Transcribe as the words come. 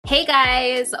Hey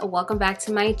guys, welcome back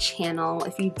to my channel.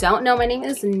 If you don't know, my name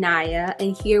is Naya,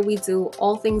 and here we do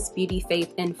all things beauty,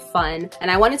 faith, and fun.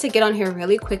 And I wanted to get on here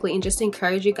really quickly and just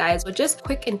encourage you guys with just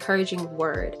quick encouraging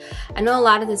word. I know a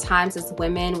lot of the times as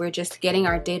women, we're just getting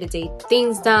our day-to-day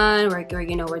things done. We're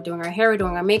doing our hair, we're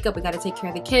doing our makeup, we got to take care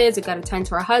of the kids, we got to tend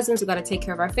to our husbands, we got to take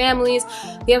care of our families.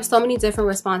 We have so many different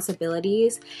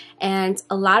responsibilities, and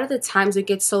a lot of the times we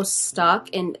get so stuck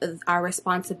in our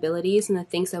responsibilities and the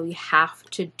things that we have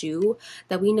to do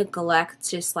that we neglect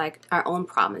just like our own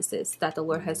promises that the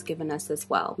Lord has given us as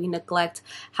well. We neglect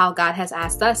how God has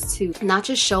asked us to not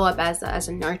just show up as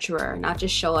a nurturer, not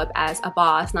just show up as a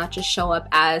boss, not just show up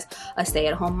as a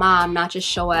stay-at-home mom, not just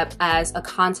show up as a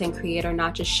content creator,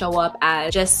 not just show up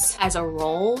as just as a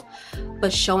role,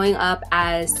 but showing up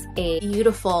as a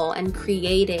beautiful and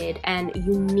created and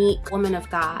unique woman of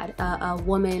God, a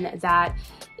woman that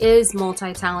is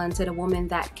multi-talented, a woman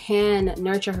that can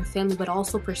nurture her family but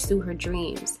also pursue her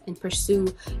dreams and pursue,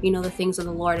 the things of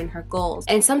the Lord and her goals.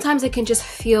 And sometimes it can just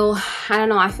feel, I don't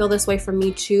know, I feel this way for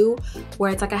me too,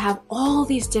 where it's like I have all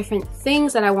these different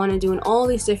things that I want to do and all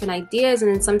these different ideas,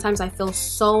 and then sometimes I feel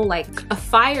so like a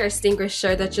fire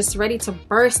extinguisher that's just ready to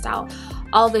burst out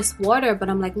all this water. But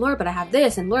I'm like, Lord, but I have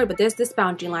this, and Lord, but there's this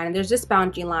boundary line and there's this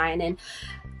boundary line. And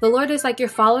the Lord is like, you're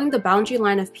following the boundary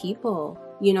line of people.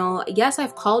 Yes,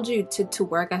 I've called you to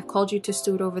work. I've called you to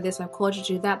steward over this. I've called you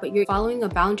to do that. But you're following a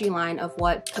boundary line of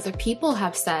what other people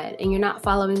have said. And you're not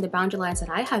following the boundary lines that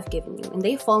I have given you. And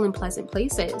they fall in pleasant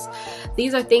places.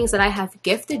 These are things that I have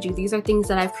gifted you. These are things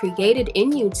that I've created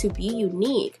in you to be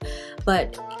unique.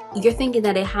 But you're thinking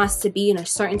that it has to be in a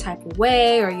certain type of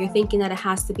way, or you're thinking that it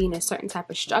has to be in a certain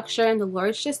type of structure. And the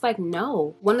Lord's just like,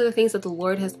 no. One of the things that the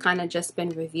Lord has kind of just been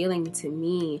revealing to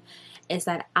me is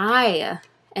that I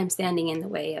am standing in the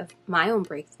way of my own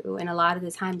breakthrough. And a lot of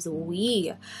the times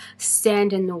we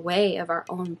stand in the way of our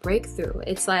own breakthrough.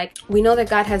 It's like we know that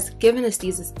God has given us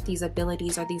these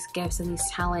abilities or these gifts and these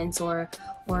talents, or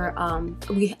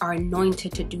we are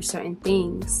anointed to do certain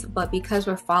things, but because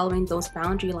we're following those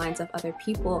boundary lines of other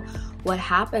people, what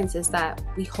happens is that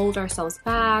we hold ourselves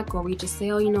back, or we just say,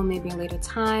 oh, maybe a later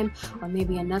time, or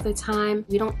maybe another time.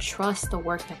 We don't trust the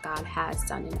work that God has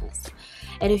done in us.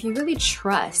 And if you really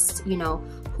trust,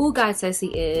 who God says He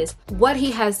is, what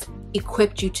He has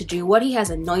equipped you to do, what He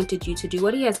has anointed you to do,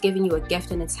 what He has given you a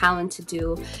gift and a talent to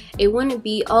do, it wouldn't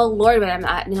be, oh Lord, but I'm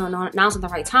not, now's not the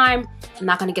right time. I'm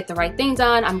not going to get the right thing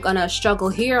done. I'm going to struggle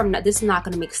here. This is not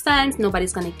going to make sense.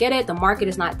 Nobody's going to get it. The market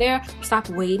is not there. Stop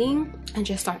waiting and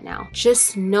just start now.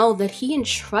 Just know that He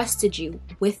entrusted you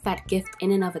with that gift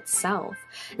in and of itself.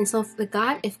 And so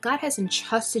if God has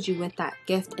entrusted you with that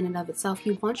gift in and of itself,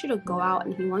 He wants you to go out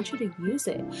and He wants you to use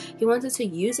it. He wants you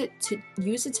to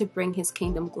use it to bring His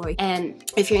kingdom glory. And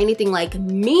if you're anything like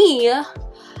me,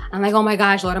 I'm like, oh my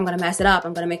gosh, Lord, I'm going to mess it up.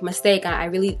 I'm going to make a mistake.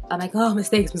 I'm like, oh,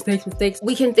 mistakes.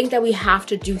 We can think that we have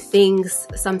to do things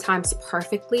sometimes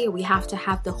perfectly. We have to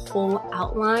have the whole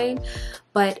outline,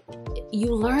 but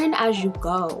you learn as you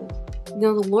go.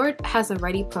 The Lord has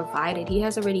already provided. He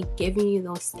has already given you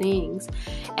those things.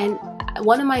 And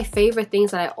one of my favorite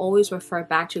things that I always refer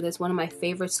back to, that's one of my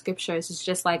favorite scriptures, is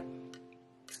just like,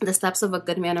 the steps of a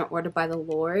good man are ordered by the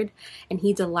Lord, and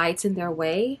He delights in their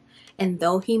way. And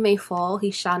though he may fall, he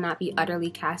shall not be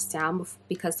utterly cast down,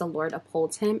 because the Lord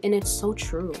upholds him. And it's so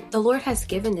true. The Lord has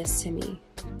given this to me.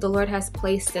 The Lord has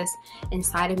placed this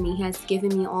inside of me. He has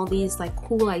given me all these like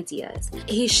cool ideas.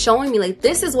 He's showing me like,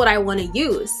 this is what I want to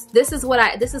use. This is what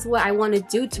I want to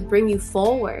do to bring you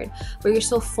forward. But you're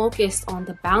so focused on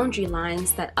the boundary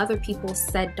lines that other people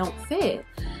said don't fit.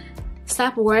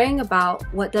 Stop worrying about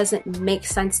what doesn't make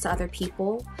sense to other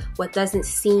people, what doesn't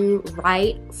seem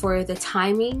right for the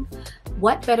timing.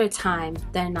 What better time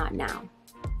than not now?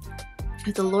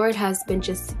 If the Lord has been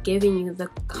just giving you the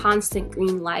constant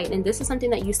green light, and this is something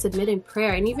that you submit in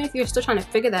prayer, and even if you're still trying to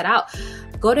figure that out,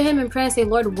 go to Him in prayer and say,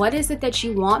 Lord, what is it that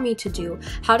you want me to do?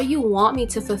 How do you want me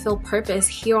to fulfill purpose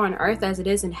here on earth as it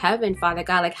is in heaven, Father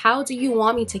God? Like, how do you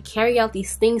want me to carry out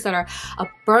these things that are a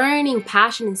burning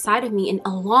passion inside of me? And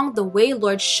along the way,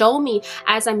 Lord, show me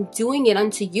as I'm doing it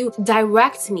unto you.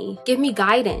 Direct me. Give me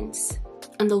guidance.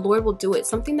 And the Lord will do it.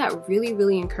 Something that really,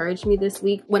 really encouraged me this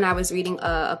week when I was reading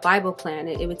a Bible plan,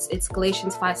 it's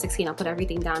Galatians 5:16. I'll put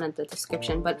everything down in the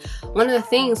description. But one of the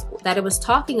things that it was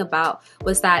talking about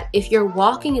was that if you're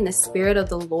walking in the Spirit of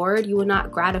the Lord, you will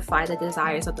not gratify the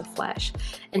desires of the flesh.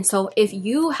 And so if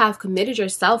you have committed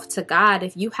yourself to God,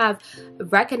 if you have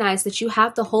recognized that you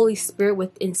have the Holy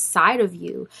Spirit inside of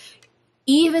you,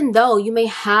 even though you may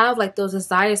have like those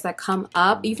desires that come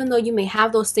up, even though you may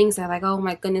have those things that are like, oh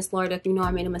my goodness, Lord, if you know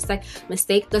I made a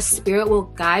mistake, the Spirit will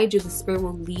guide you. The Spirit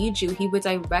will lead you. He will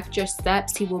direct your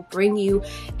steps. He will bring you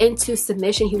into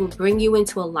submission. He will bring you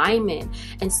into alignment.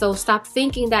 And so stop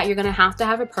thinking that you're going to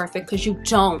have it perfect, because you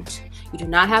don't. You do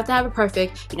not have to have it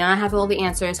perfect. You do not have all the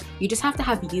answers. You just have to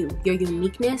have you, your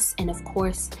uniqueness, and of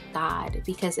course, God.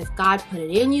 Because if God put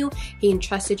it in you, He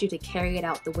entrusted you to carry it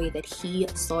out the way that He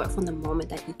saw it from the moment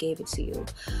that He gave it to you.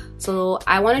 So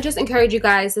I want to just encourage you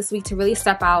guys this week to really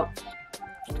step out.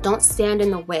 Don't stand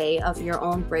in the way of your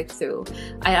own breakthrough.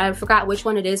 I forgot which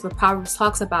one it is, but Proverbs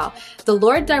talks about the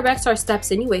Lord directs our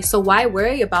steps anyway. So why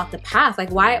worry about the path?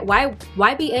 Like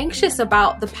why be anxious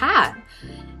about the path?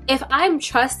 If I'm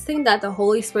trusting that the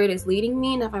Holy Spirit is leading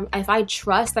me, and if I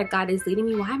trust that God is leading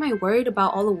me, why am I worried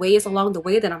about all the ways along the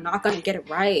way that I'm not going to get it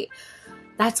right?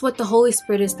 That's what the Holy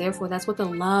Spirit is there for. That's what the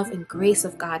love and grace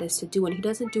of God is to do. And He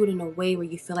doesn't do it in a way where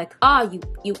you feel like, oh,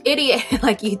 you idiot,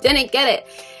 like you didn't get it.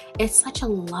 It's such a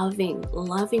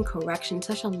loving correction,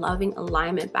 such a loving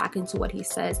alignment back into what He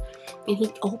says. And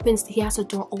He has a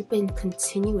door open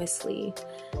continuously.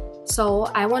 So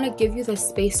I want to give you the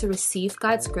space to receive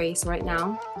God's grace right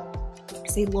now.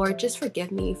 Say, Lord, just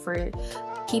forgive me for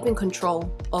keeping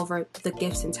control over the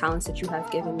gifts and talents that you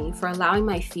have given me, for allowing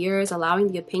my fears,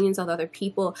 allowing the opinions of other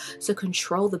people to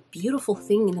control the beautiful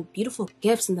thing and the beautiful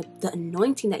gifts and the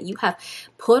anointing that you have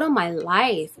put on my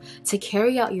life to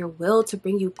carry out your will, to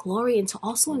bring you glory, and to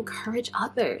also encourage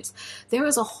others. There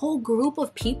is a whole group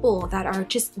of people that are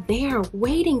just there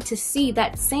waiting to see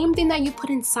that same thing that you put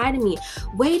inside of me,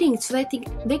 waiting so that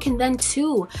they can then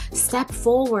too step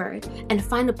forward and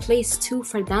find a place too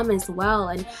for them as well.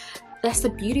 And that's the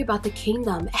beauty about the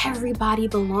kingdom. Everybody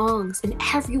belongs and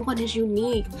everyone is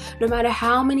unique. No matter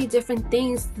how many different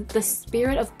things, the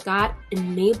Spirit of God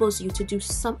enables you to do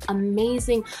some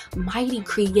amazing, mighty,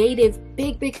 creative,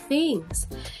 big things.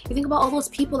 You think about all those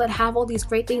people that have all these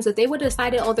great things. If they would have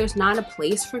decided, oh, there's not a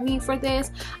place for me for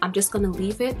this, I'm just going to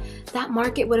leave it, that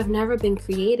market would have never been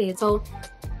created. So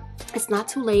it's not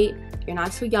too late. You're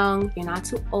not too young. You're not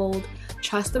too old.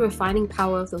 Trust the refining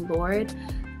power of the Lord.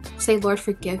 Say, Lord,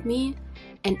 forgive me,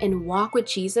 and walk with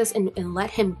Jesus and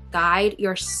let Him guide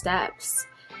your steps,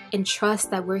 and trust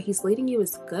that where He's leading you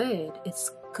is good. It's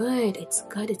good. It's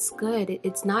good. It's good.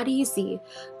 It's not easy,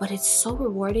 but it's so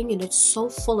rewarding, and it's so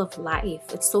full of life.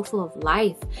 It's so full of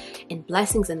life and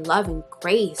blessings and love and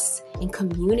grace and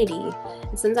community.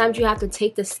 And sometimes you have to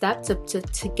take the step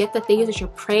to get the things that you're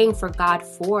praying for God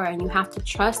for, and you have to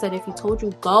trust that if He told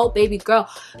you go, baby girl,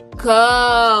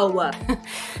 go.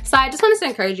 So I just wanted to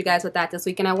encourage you guys with that this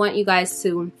week, and I want you guys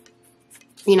to,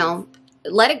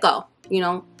 let it go,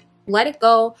 let it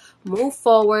go, move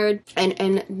forward,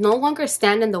 and no longer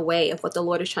stand in the way of what the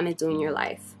Lord is trying to do in your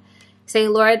life. Say,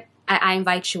 Lord, I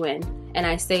invite you in, and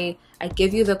I say, I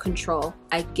give you the control.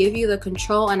 I give you the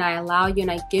control, and I allow you,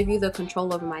 and I give you the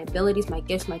control over my abilities, my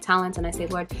gifts, my talents, and I say,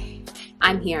 Lord,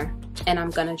 I'm here, and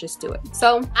I'm gonna just do it.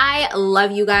 So I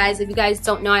love you guys. If you guys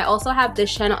don't know, I also have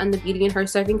this channel on the Beauty and Her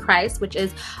Serving Christ, which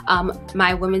is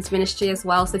my women's ministry as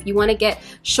well. So if you want to get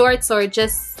shorts or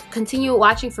just continue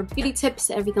watching for beauty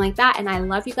tips and everything like that, and I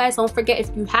love you guys. Don't forget,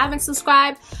 if you haven't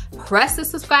subscribed, press the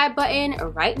subscribe button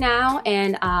right now.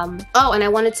 And oh, and I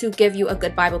wanted to give you a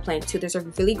good Bible plan too. There's a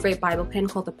really great Bible plan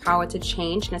called The Power to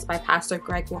Change, and it's by Pastor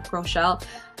Greg Rochelle.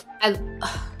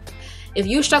 If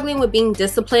you're struggling with being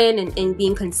disciplined and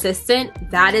being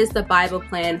consistent, that is the Bible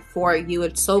plan for you.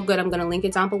 It's so good. I'm going to link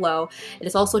it down below.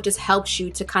 It also just helps you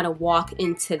to kind of walk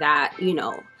into that,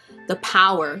 the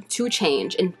power to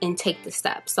change and take the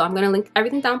steps. So I'm going to link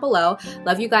everything down below.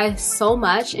 Love you guys so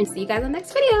much, and see you guys in the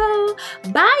next video.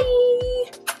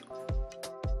 Bye.